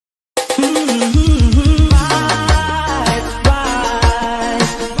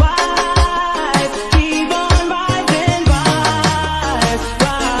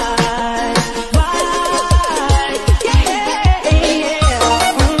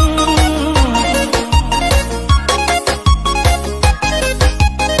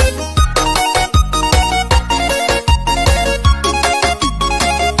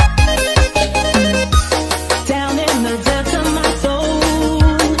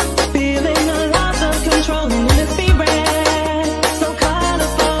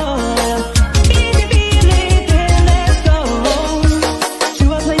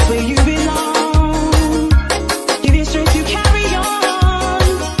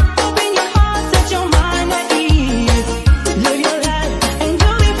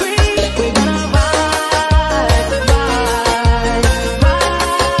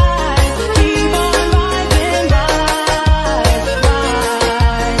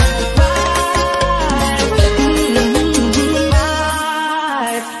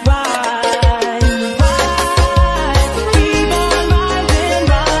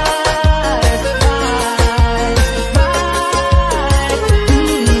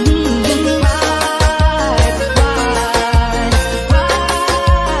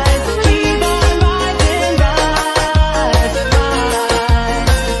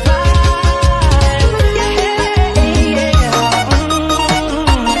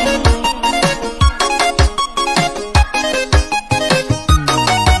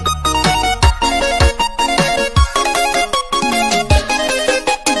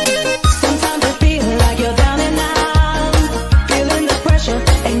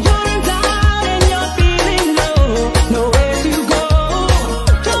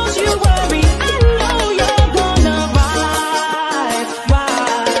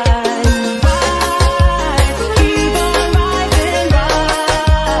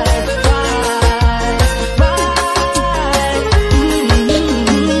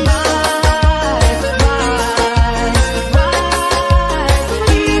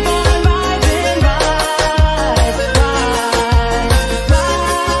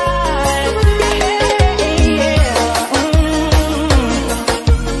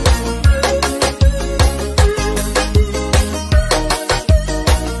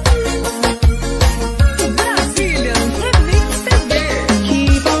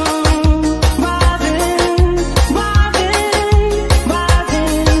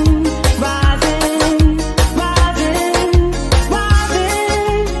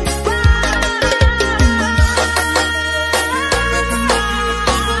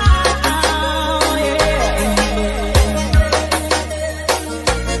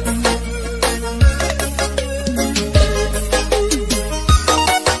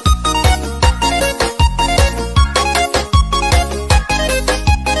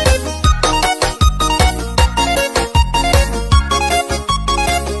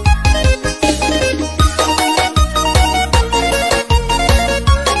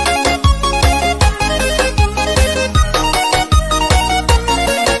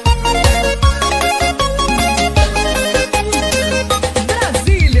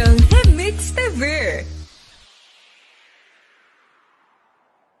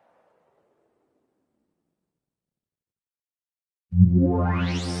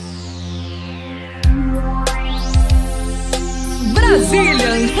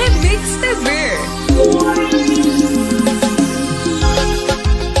Brazilian Remix TV.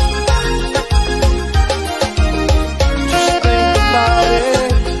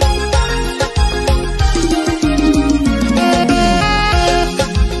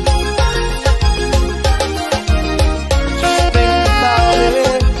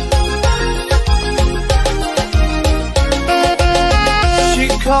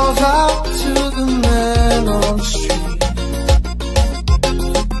 Calls out to the man on the street.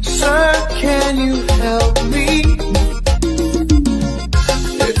 Sir, can you help me?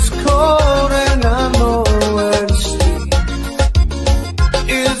 It's cold and I'm nowhere to sleep.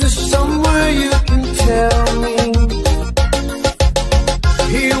 Is there somewhere you can tell me?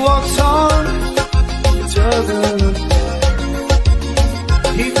 He walks on, doesn't look back.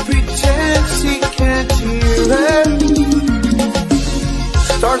 He pretends he can't hear it.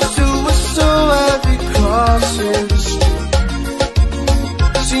 Starts to whistle as he crosses the street.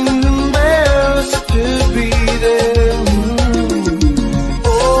 Seems embarrassed to be there.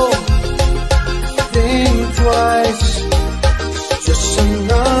 Oh, think twice. Just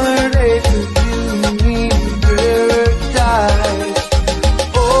another day for you and me in paradise.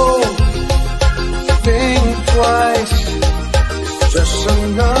 Oh, think twice. Just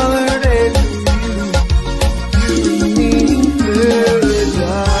another day for you and me in paradise.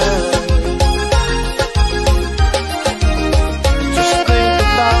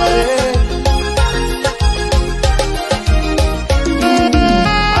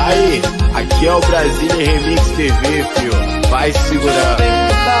 Aqui é o Brasília Remix TV, fio. Vai segurar.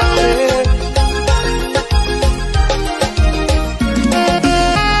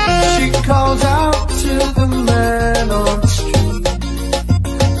 She calls out to the man on the street.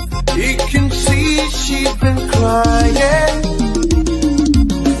 He can see she's been crying.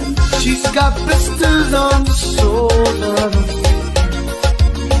 She's got blisters on the soles of her feet.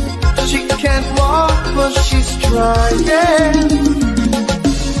 She can't walk but she's trying.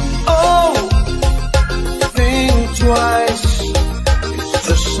 Oh, think twice. It's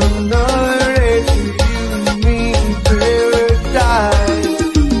just another day for you and me in paradise.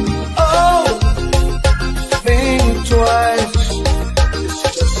 Oh, think twice. It's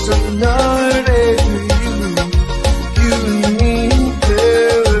just another day for you and me in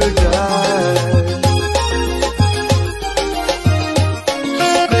paradise.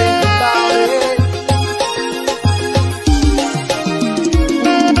 Just think about it.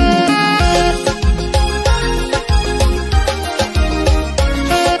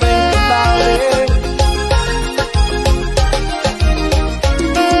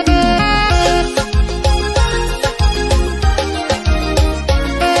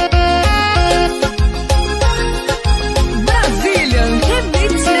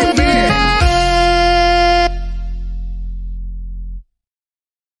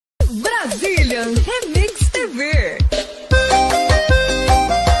 Brazilian Remix TV.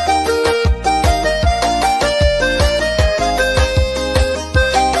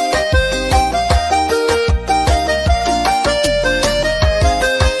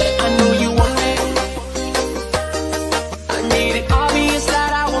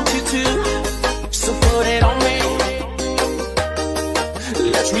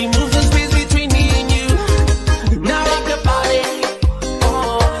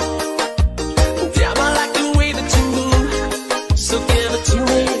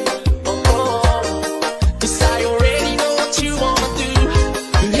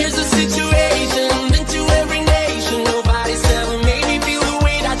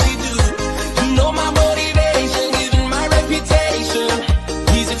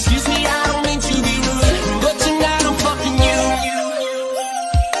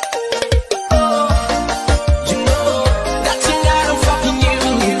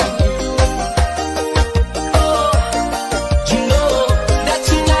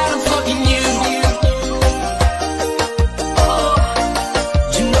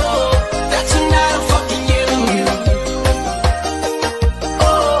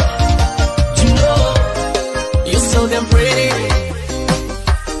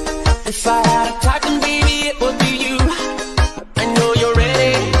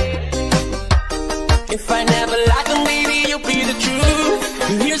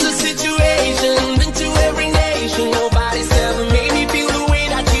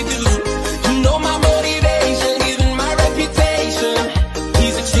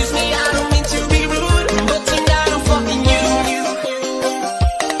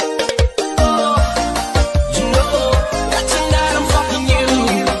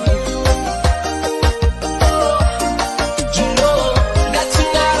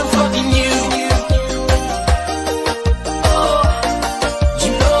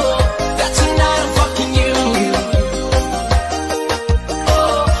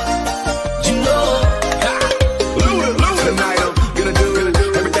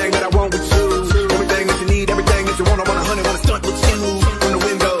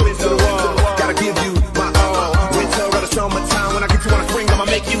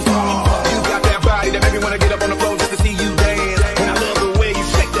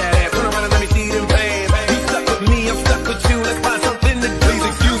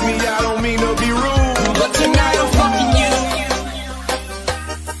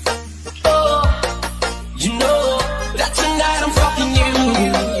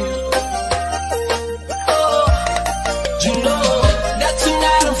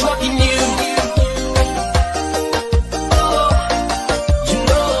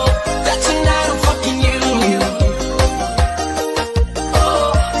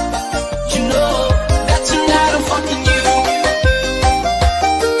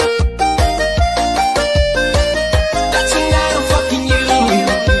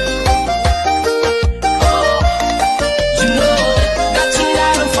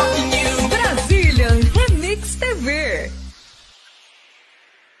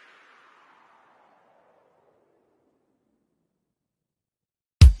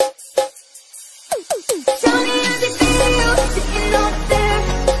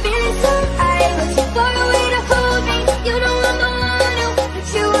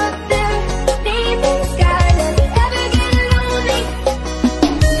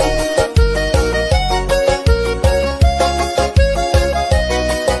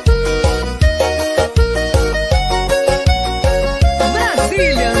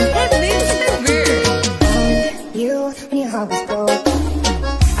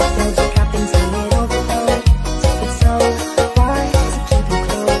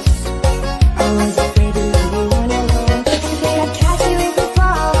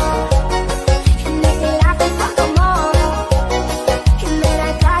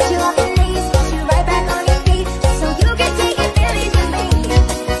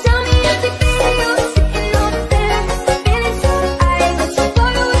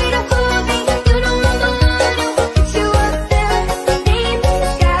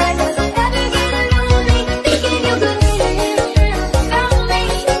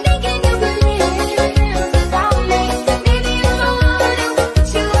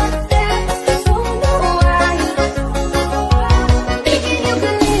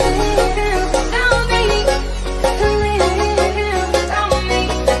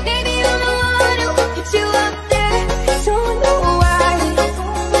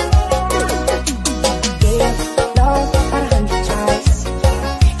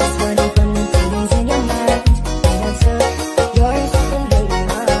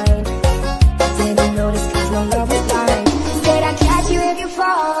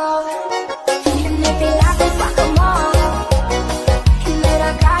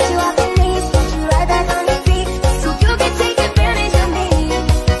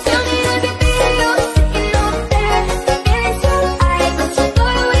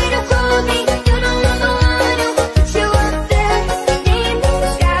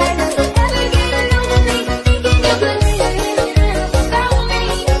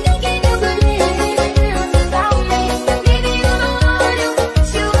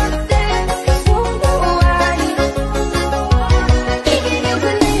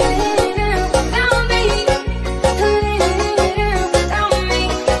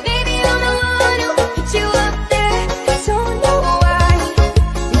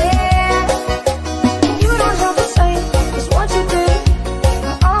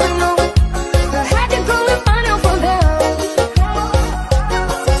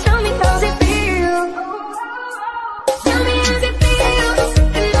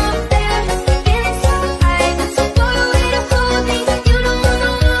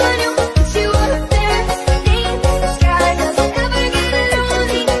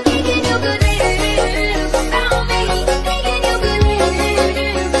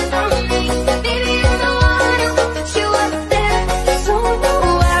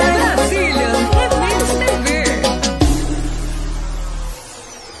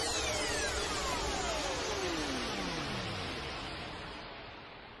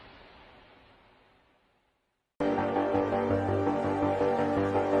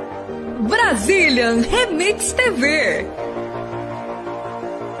 Brazilian Remix TV.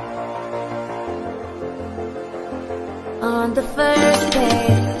 On the first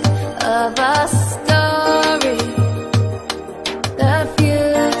page of a story, the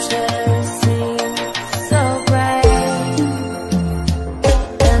future seems so bright,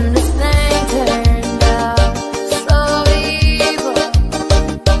 and this thing turned out so evil.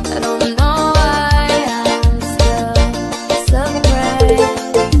 I don't know why I'm still surprised.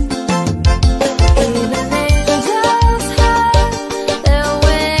 Even angels have their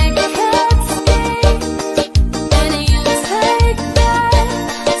wicked schemes, and you take that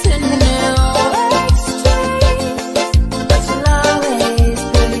to new extremes. But you'll always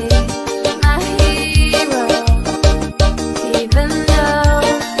be my hero, even though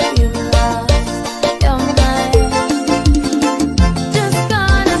you've lost your mind. Just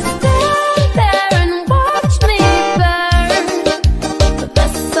gonna stand there and watch me burn, but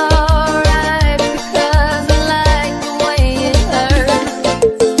that's alright because I like the way it hurts.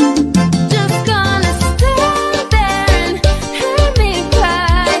 Just gonna stand there and hear me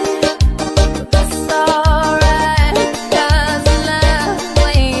cry, but that's alright because I love the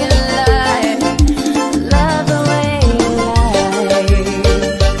way you lie, love the way you lie.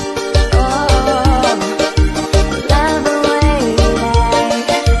 Oh, love the way you lie.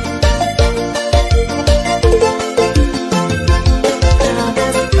 Now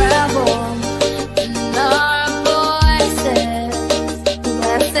there's trouble in our voices,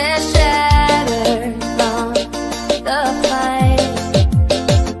 glasses shattered from the fight.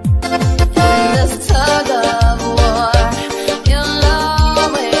 In this tug of war, you'll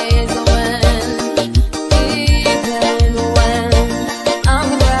always win, even when I'm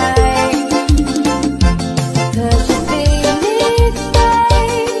right. 'Cause you feed me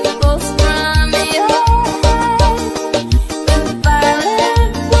fables from your head, with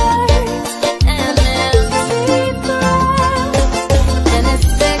violent words and empty threats. And it's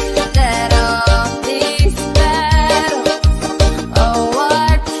sick that all these battles are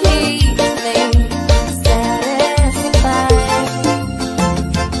what keeps me satisfied.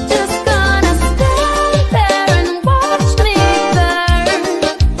 Just gonna stand there and watch me burn,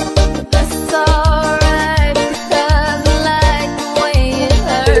 but that's alright because I like the way it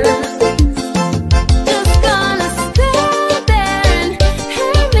hurts. Just gonna stand there and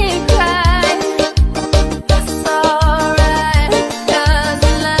hear me cry, that's alright because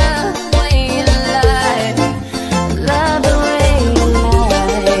I love the way you lie, love the way you lie.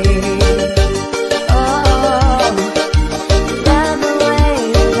 Oh, love the way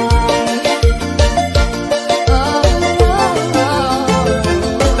you lie.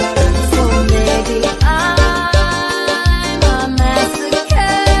 So maybe I'm a masochist.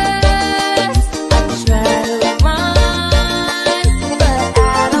 I try to run, but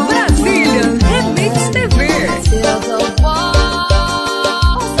I don't Brazilian Remix TV. till the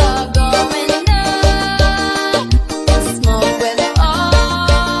walls are going up. The smoke with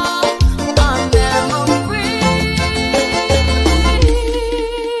all our memories.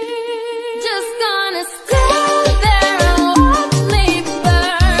 Just gonna stand there and watch me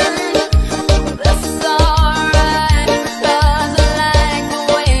burn. That's alright because I like the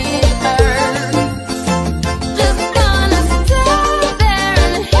way it hurts. Just gonna stand there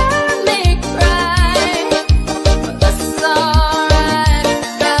and hear me cry. That's alright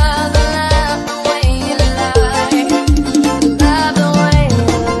because I love the way you lie, love the way you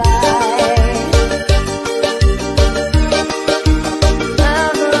lie,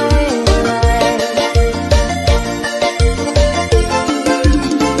 love the way you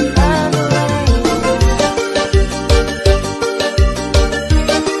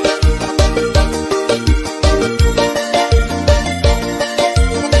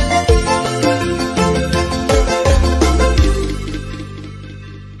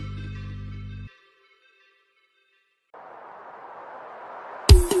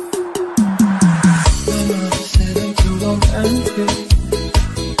Said I'm too romantic.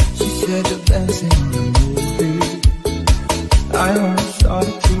 She said you're dancing in the movie. I almost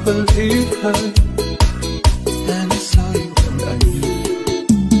started to believe her. Then I saw you and I knew.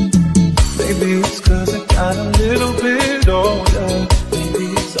 Maybe it's 'cause I got a little bit older. Maybe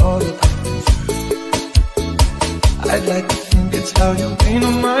it's all about the truth. I'd like to think it's how you lean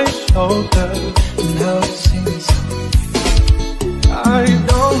on my shoulder and how you sing this song. I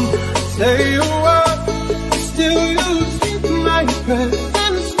don't say a word, still you speak my breath,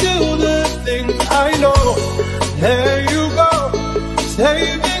 and still the things I know. There you go,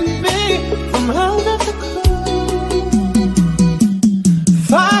 saving me from out of the cold.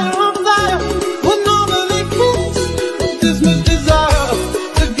 Fire on fire, with nobody kiss. This much desire,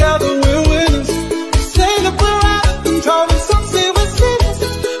 together we'll win.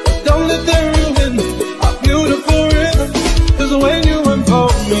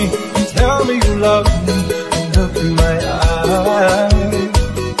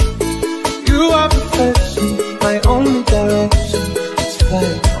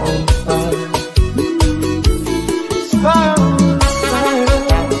 like on fire. It's fire on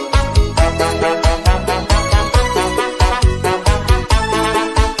fire.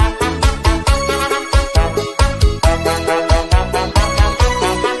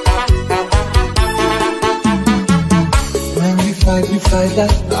 When we fight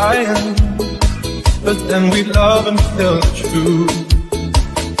like lions, but then we love and feel the truth.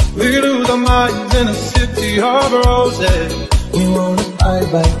 We lose our minds in a city of roses. We wanna fight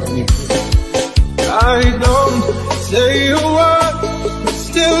by any proof. I don't say a word, but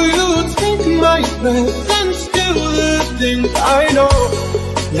still you take my breath. And still the things I know,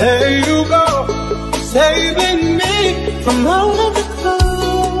 there you go, saving me from all of the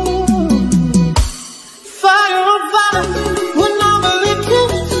cold. Fire on fire, when nobody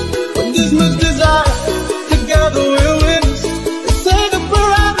cares. When there's much desire, together we'll win. They say that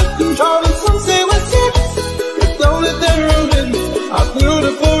we're out of control, and some say we're serious. But don't let them ruin our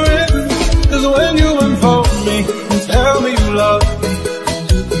beautiful ribbons. Cause when you unfold me and tell me you love me,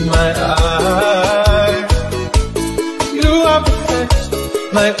 look in my eyes, you are perfection,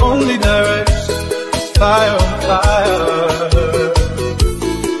 my only direction. It's fire on fire.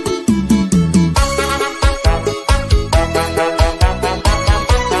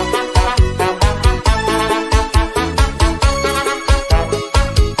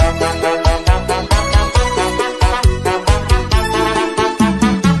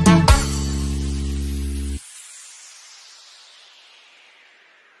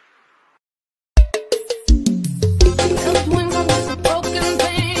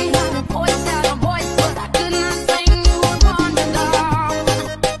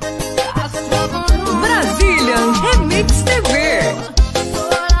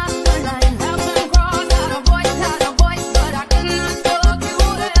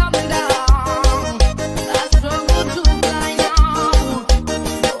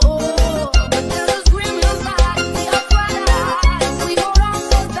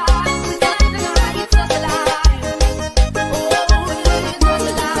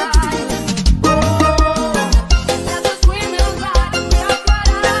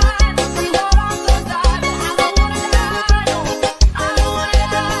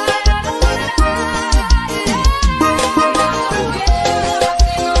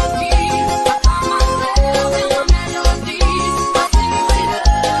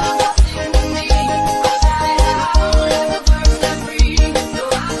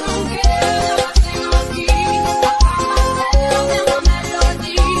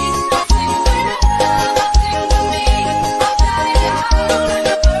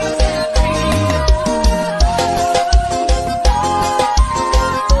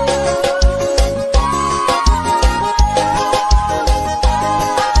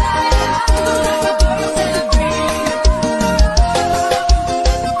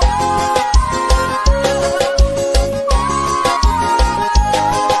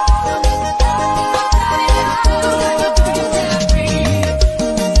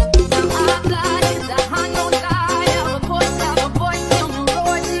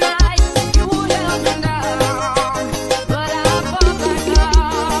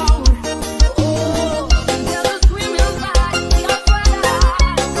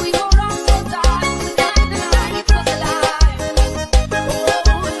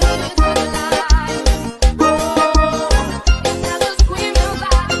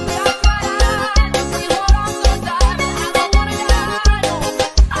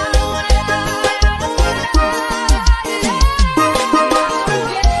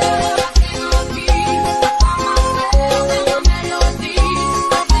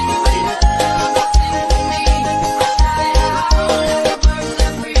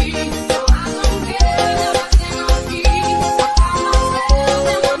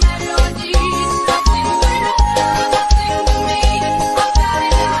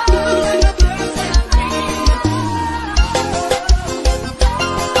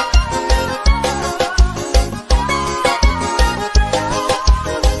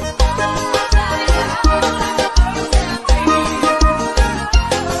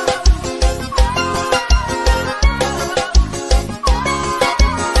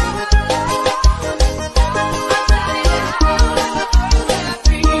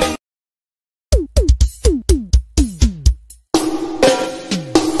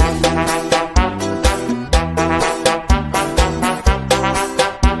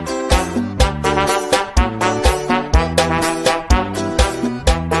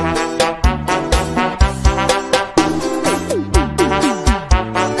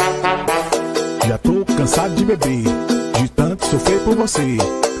 cansado de beber, de tanto sofrer por você.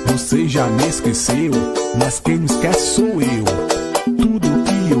 Você já me esqueceu, mas quem me esquece sou eu. Tudo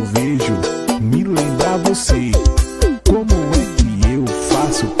que eu vejo me lembra você. Como é que eu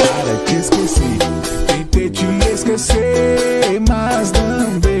faço para te esquecer? Tentei te esquecer, mas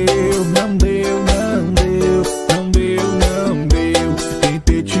não deu, não deu, não deu, não deu, não deu.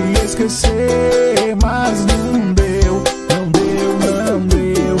 Tentei te esquecer, mas não deu, não deu, não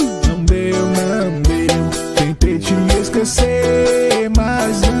deu, não deu, não deu. Tentei te esquecer,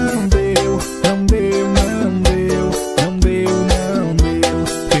 mas não deu, não deu, não deu, não deu, não deu.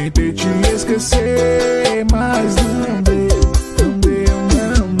 Tentei te esquecer, mas não deu, não deu,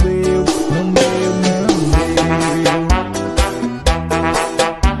 não deu, não deu, não deu.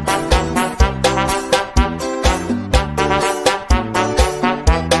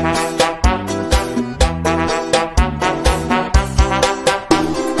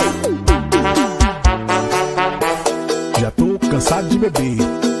 Já tô cansado de beber,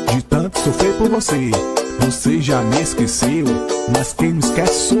 de tanto sofrer por você. Você já me esqueceu, mas quem me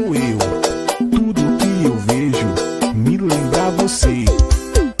esquece sou eu. Tudo que eu vejo me lembra você.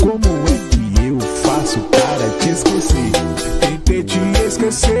 Como é que eu faço para te esquecer? Tentei te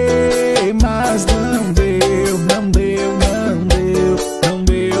esquecer, mas não deu, não deu, não deu, não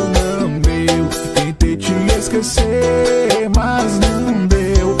deu, não deu. Tentei te esquecer, mas não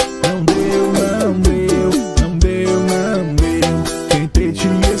deu, não deu, não deu, não deu, não deu. Tentei te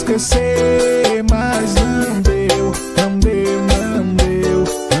esquecer, mas não deu, não deu, não deu,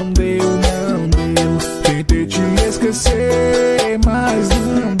 não deu, não deu. Tentei te esquecer, mas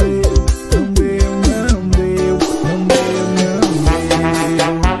não deu, não deu, não deu, não deu, não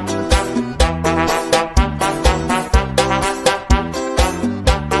deu.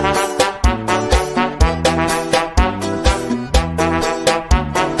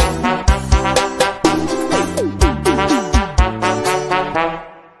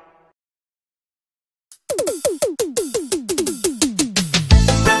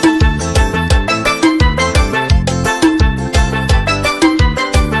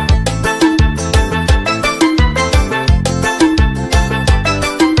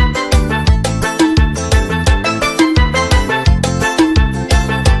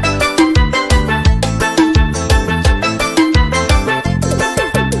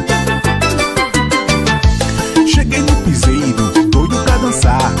 Cheguei no piseiro, doido pra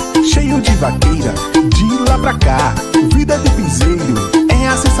dançar, cheio de vaqueira, de lá pra cá. Vida de piseiro é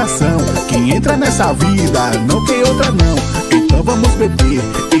a sensação. Quem entra nessa vida não tem outra não. Então vamos beber,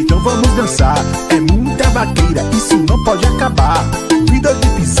 então vamos dançar. É muita vaqueira, isso não pode acabar. Vida de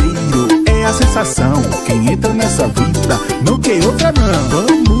piseiro é a sensação. Quem entra nessa vida não tem outra não.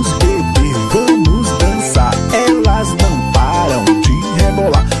 Vamos beber, vamos dançar. Elas não param de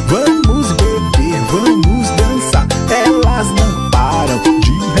rebolar. Vamos beber, vamos dançar. Elas não param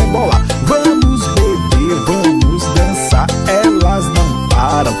de rebolar. Vamos beber, vamos dançar. Elas não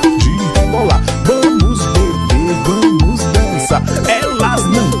param de rebolar. Vamos beber, vamos dançar. Elas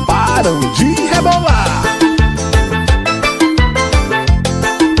não param de rebolar.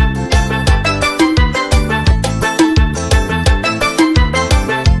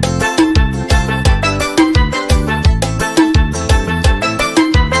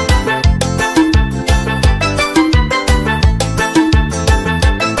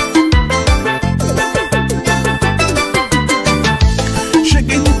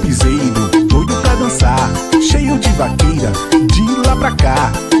 Cheguei no piseiro, doido pra dançar, cheio de vaqueira, de lá pra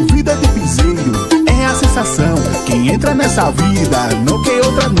cá. Vida de piseiro é a sensação. Quem entra nessa vida não quer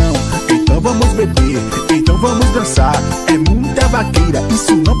outra não. Então vamos beber, então vamos dançar. É muita vaqueira,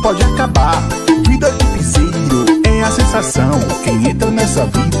 isso não pode acabar. Vida de piseiro é a sensação. Quem entra nessa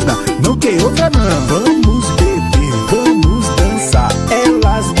vida não quer outra não. Vamos beber,